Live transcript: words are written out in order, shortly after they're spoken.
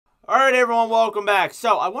Alright everyone, welcome back.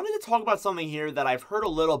 So, I wanted to talk about something here that I've heard a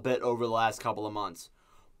little bit over the last couple of months.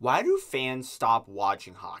 Why do fans stop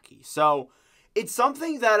watching hockey? So, it's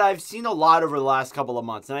something that I've seen a lot over the last couple of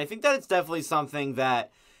months, and I think that it's definitely something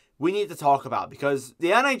that we need to talk about, because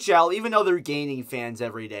the NHL, even though they're gaining fans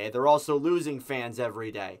every day, they're also losing fans every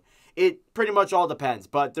day. It pretty much all depends,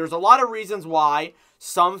 but there's a lot of reasons why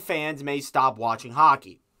some fans may stop watching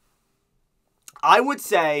hockey. I would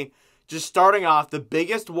say, just starting off, the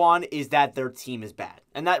biggest one is that their team is bad.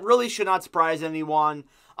 And that really should not surprise anyone.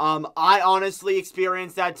 I honestly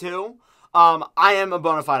experienced that too. I am a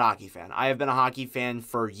bona fide hockey fan. I have been a hockey fan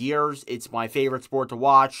for years. It's my favorite sport to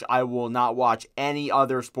watch. I will not watch any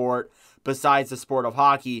other sport besides the sport of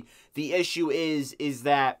hockey. The issue is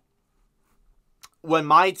that when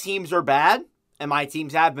my teams are bad, and my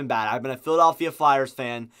teams have been bad, I've been a Philadelphia Flyers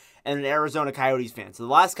fan and an Arizona Coyotes fan. So the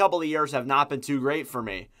last couple of years have not been too great for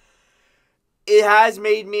me. It has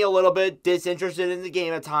made me a little bit disinterested in the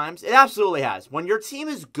game at times. It absolutely has. When your team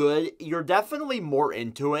is good, you're definitely more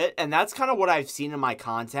into it. And that's kind of what I've seen in my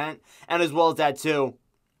content. And as well as that too,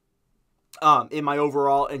 in my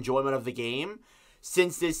overall enjoyment of the game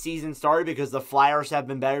since this season started, because the Flyers have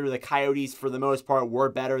been better. The Coyotes, for the most part, were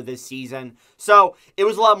better this season. So it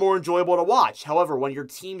was a lot more enjoyable to watch. However, when your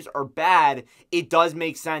teams are bad, it does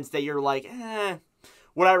make sense that you're like,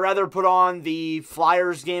 would I rather put on the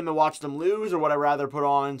Flyers game and watch them lose, or would I rather put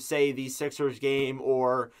on, say, the Sixers game,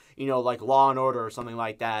 or, you know, like Law and Order or something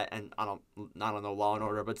like that? And I don't know Law and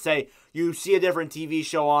Order, but say you see a different TV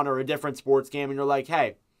show on or a different sports game and you're like,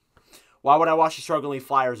 hey, why would I watch the struggling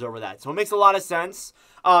Flyers over that? So it makes a lot of sense.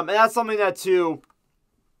 And that's something that, too,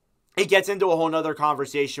 it gets into a whole nother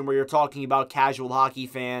conversation where you're talking about casual hockey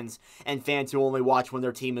fans and fans who only watch when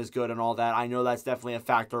their team is good and all that. I know that's definitely a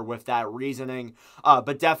factor with that reasoning,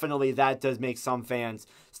 but definitely that does make some fans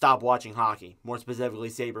stop watching hockey, more specifically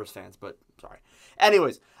Sabres fans, but sorry.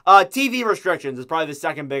 Anyways, TV restrictions is probably the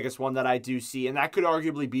second biggest one that I do see, and that could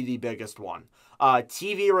arguably be the biggest one.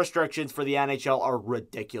 TV restrictions for the NHL are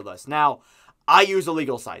ridiculous. Now, I use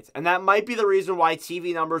illegal sites, and that might be the reason why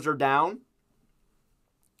TV numbers are down,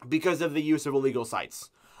 because of the use of illegal sites.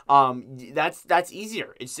 That's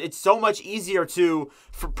easier. It's so much easier to,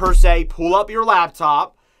 per se, pull up your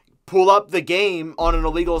laptop, pull up the game on an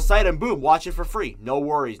illegal site, and boom, watch it for free. No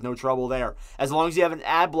worries, no trouble there. As long as you have an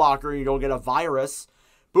ad blocker and you don't get a virus,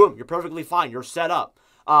 boom, you're perfectly fine. You're set up.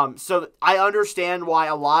 So I understand why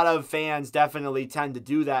a lot of fans definitely tend to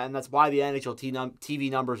do that, and that's why the NHL TV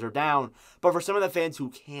numbers are down. But for some of the fans who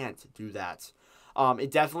can't do that, it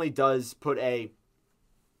definitely does put a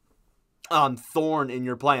thorn in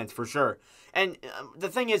your plans for sure. And the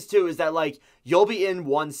thing is too, is that like, you'll be in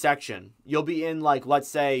one section, you'll be in, like, let's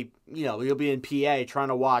say, you know, you'll be in PA trying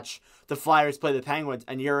to watch the Flyers play the Penguins,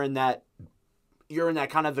 and you're in that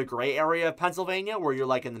kind of the gray area of Pennsylvania where you're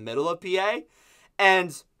like in the middle of PA,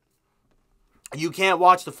 and you can't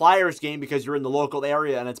watch the Flyers game because you're in the local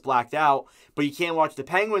area and it's blacked out, but you can't watch the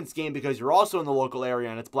Penguins game because you're also in the local area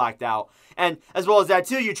and it's blacked out. And as well as that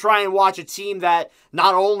too, you try and watch a team that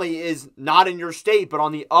not only is not in your state, but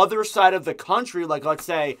on the other side of the country. Like, let's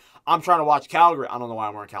say I'm trying to watch Calgary. I don't know why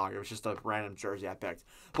I'm wearing Calgary. It was just a random jersey I picked.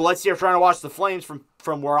 But let's say you're trying to watch the Flames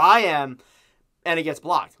from where I am, and it gets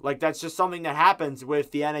blocked. Like, that's just something that happens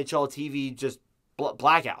with the NHL TV, just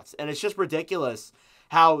blackouts. And it's just ridiculous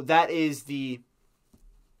how that is the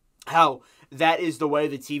way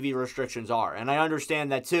the TV restrictions are. And I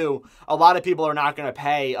understand that too. A lot of people are not going to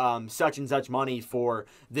pay such and such money for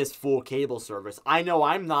this full cable service. I know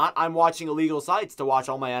I'm not. I'm watching illegal sites to watch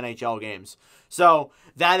all my NHL games. So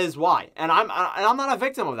that is why. And I'm not a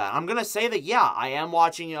victim of that. I'm going to say that, yeah, I am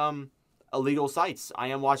watching illegal sites. I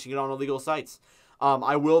am watching it on illegal sites.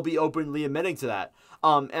 I will be openly admitting to that.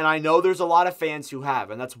 And I know there's a lot of fans who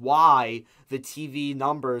have, and that's why the TV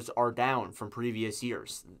numbers are down from previous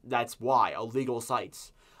years. That's why, illegal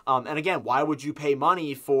sites. And again, why would you pay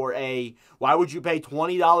money why would you pay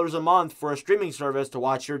 $20 a month for a streaming service to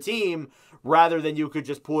watch your team, rather than you could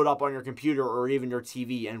just pull it up on your computer or even your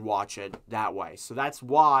TV and watch it that way? So that's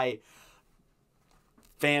why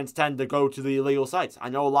fans tend to go to the illegal sites. I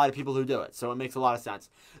know a lot of people who do it, so it makes a lot of sense.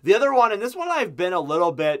 The other one, and this one I've been a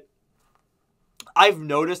little bit, I've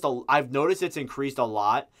noticed it's increased a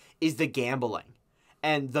lot, is the gambling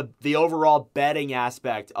and the overall betting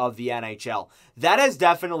aspect of the NHL. That has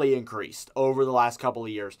definitely increased over the last couple of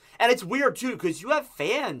years. And it's weird too, because you have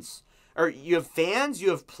fans, you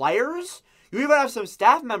have players, you even have some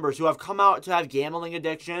staff members who have come out to have gambling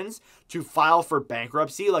addictions, to file for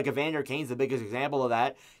bankruptcy. Like Evander Kane's the biggest example of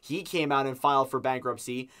that. He came out and filed for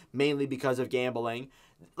bankruptcy mainly because of gambling.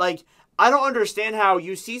 Like, I don't understand how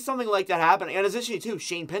you see something like that happen. And as issue too,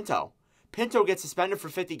 Shane Pinto. Pinto gets suspended for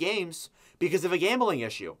 50 games because of a gambling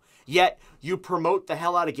issue. Yet you promote the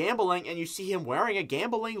hell out of gambling and you see him wearing a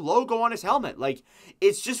gambling logo on his helmet. Like,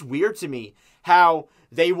 it's just weird to me how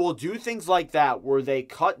they will do things like that where they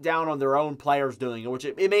cut down on their own players doing it, which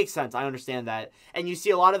it makes sense. I understand that. And you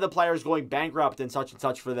see a lot of the players going bankrupt and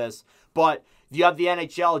such for this. But you have the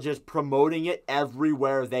NHL just promoting it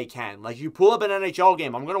everywhere they can. Like, you pull up an NHL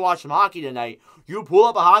game. I'm going to watch some hockey tonight. You pull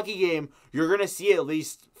up a hockey game, you're going to see at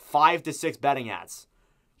least 5 to 6 betting ads.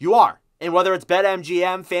 You are. And whether it's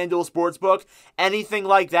BetMGM, FanDuel Sportsbook, anything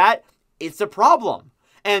like that, it's a problem.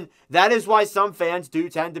 And that is why some fans do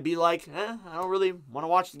tend to be like, I don't really want to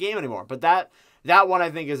watch the game anymore. But that one,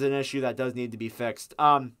 I think, is an issue that does need to be fixed.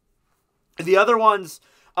 The other ones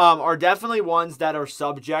are definitely ones that are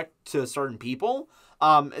subject to certain people.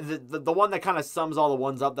 The one that kind of sums all the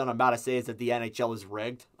ones up that I'm about to say is that the NHL is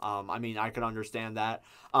rigged. I mean, I can understand that.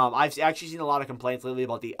 I've actually seen a lot of complaints lately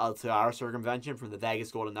about the LTIR circumvention from the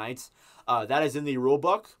Vegas Golden Knights. That is in the rule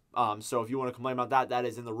book. So if you want to complain about that, that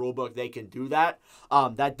is in the rule book. They can do that.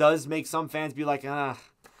 That does make some fans be like,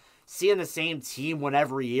 seeing the same team win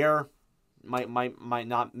every year might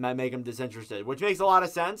make them disinterested, which makes a lot of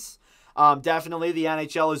sense. Definitely the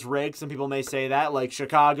NHL is rigged. Some people may say that, like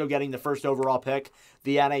Chicago getting the first overall pick.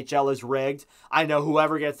 The NHL is rigged. I know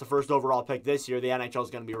whoever gets the first overall pick this year, the NHL is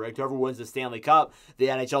going to be rigged. Whoever wins the Stanley Cup, the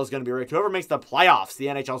NHL is going to be rigged. Whoever makes the playoffs, the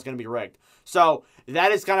NHL is going to be rigged. So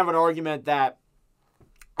that is kind of an argument that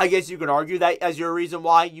I guess you could argue that as your reason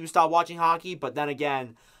why you stop watching hockey. But then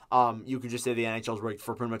again, you could just say the NHL is rigged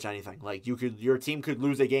for pretty much anything. Like, your team could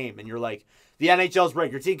lose a game and you're like, the NHL's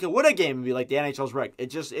rigged. Your team could win a game and be like, the NHL's rigged. It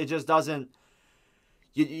just doesn't.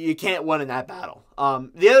 You can't win in that battle.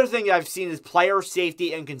 The other thing I've seen is player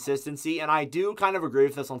safety and consistency, and I do kind of agree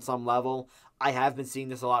with this on some level. I have been seeing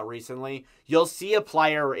this a lot recently. You'll see a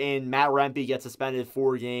player in Matt Rempe get suspended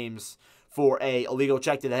 4 games for a illegal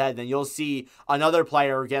check to the head, then you'll see another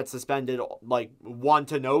player get suspended like 1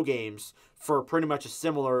 to no games for pretty much a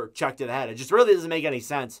similar check to the head. It just really doesn't make any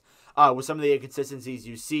sense with some of the inconsistencies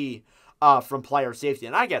you see from player safety,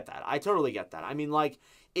 and I get that. I totally get that. I mean, like,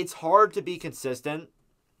 it's hard to be consistent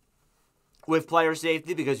with player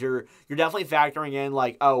safety because you're definitely factoring in,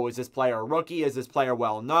 like, oh, is this player a rookie? Is this player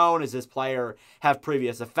well known? Is this player have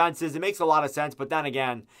previous offenses? It makes a lot of sense, but then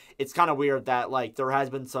again, it's kind of weird that, like, there has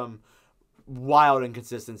been some wild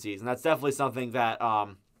inconsistencies, and that's definitely something that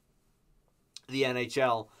the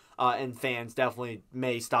NHL and fans definitely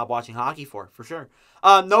may stop watching hockey for sure.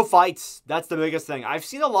 No fights. That's the biggest thing. I've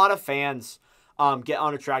seen a lot of fans get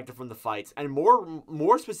unattracted from the fights, and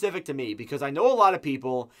more specific to me, because I know a lot of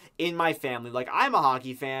people in my family. Like, I'm a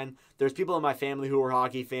hockey fan. There's people in my family who are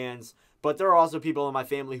hockey fans, but there are also people in my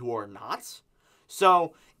family who are not.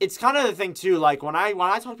 So it's kind of the thing too. Like, when I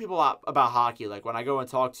talk to people about hockey, like when I go and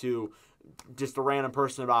talk to just a random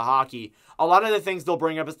person about hockey, a lot of the things they'll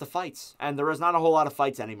bring up is the fights, and there is not a whole lot of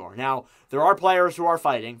fights anymore. Now, there are players who are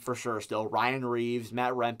fighting, for sure, still. Ryan Reeves,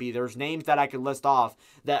 Matt Rempe, there's names that I could list off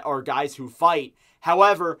that are guys who fight.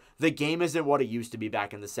 However, the game isn't what it used to be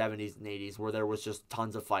back in the 70s and 80s, where there was just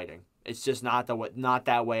tons of fighting. It's just not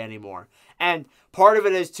that way anymore. And part of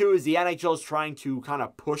it is, too, is the NHL is trying to kind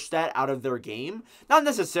of push that out of their game. Not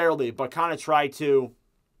necessarily, but kind of try to,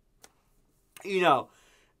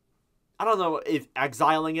 I don't know if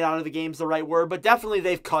exiling it out of the game is the right word, but definitely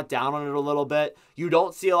they've cut down on it a little bit. You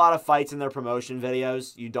don't see a lot of fights in their promotion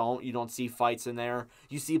videos. You don't see fights in there.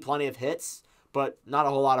 You see plenty of hits, but not a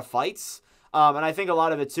whole lot of fights. And I think a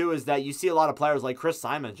lot of it, too, is that you see a lot of players like Chris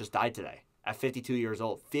Simon just died today at 52 years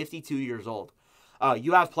old. 52 years old.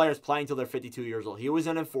 You have players playing till they're 52 years old. He was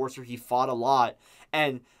an enforcer. He fought a lot.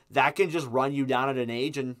 And that can just run you down at an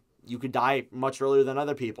age, and you could die much earlier than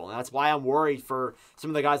other people. And that's why I'm worried for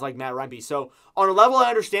some of the guys like Matt Rempe. So on a level, I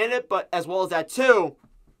understand it, but as well as that too,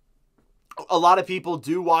 a lot of people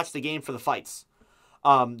do watch the game for the fights.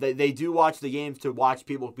 They do watch the games to watch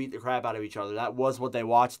people beat the crap out of each other. That was what they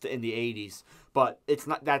watched in the 80s, but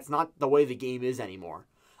that's not the way the game is anymore.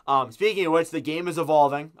 Speaking of which, the game is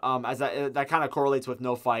evolving. As that kind of correlates with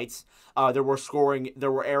no fights. There were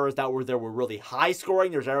eras that were really high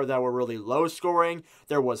scoring. There's eras that were really low scoring.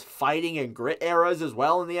 There was fighting and grit eras as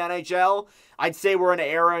well in the NHL. I'd say we're in an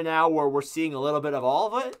era now where we're seeing a little bit of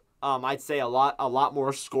all of it. I'd say a lot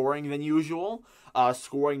more scoring than usual.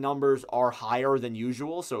 Scoring numbers are higher than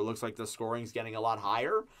usual, so it looks like the scoring's getting a lot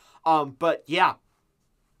higher. But yeah,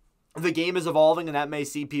 the game is evolving, and that may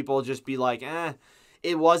see people just be like,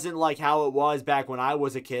 it wasn't like how it was back when I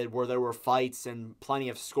was a kid where there were fights and plenty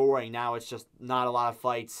of scoring. Now it's just not a lot of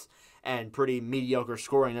fights and pretty mediocre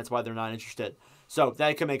scoring. That's why they're not interested. So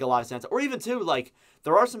that could make a lot of sense. Or even too, like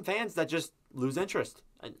there are some fans that just lose interest.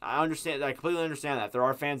 I understand. I completely understand that. There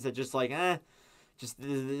are fans that just like, just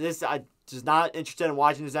this. I just not interested in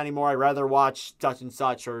watching this anymore. I'd rather watch such and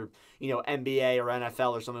such, or NBA or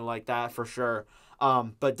NFL or something like that for sure.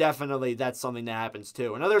 But definitely that's something that happens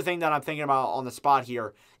too. Another thing that I'm thinking about on the spot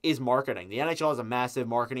here is marketing. The NHL has a massive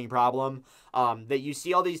marketing problem. That you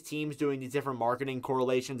see all these teams doing these different marketing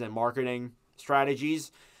correlations and marketing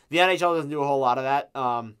strategies. The NHL doesn't do a whole lot of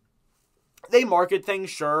that. They market things,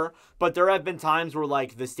 sure, but there have been times where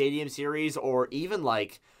like the Stadium Series or even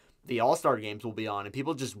like the All-Star games will be on and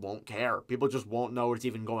people just won't care. People just won't know what's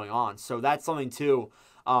even going on. So that's something too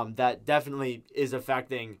that definitely is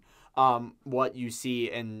affecting what you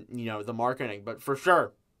see in the marketing. But for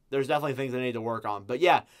sure, there's definitely things they need to work on. But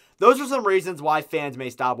yeah, those are some reasons why fans may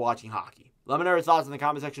stop watching hockey. Let me know your thoughts in the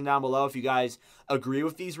comment section down below if you guys agree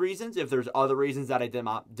with these reasons. If there's other reasons that I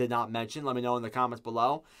did not mention, let me know in the comments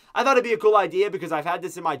below. I thought it'd be a cool idea because I've had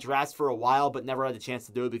this in my drafts for a while, but never had the chance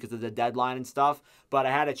to do it because of the deadline and stuff. But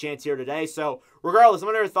I had a chance here today. So regardless, let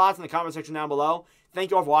me know your thoughts in the comment section down below. Thank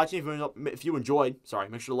you all for watching. If you enjoyed,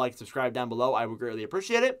 make sure to like and subscribe down below. I would greatly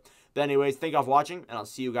appreciate it. But anyways, thank you all for watching, and I'll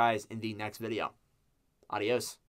see you guys in the next video. Adios.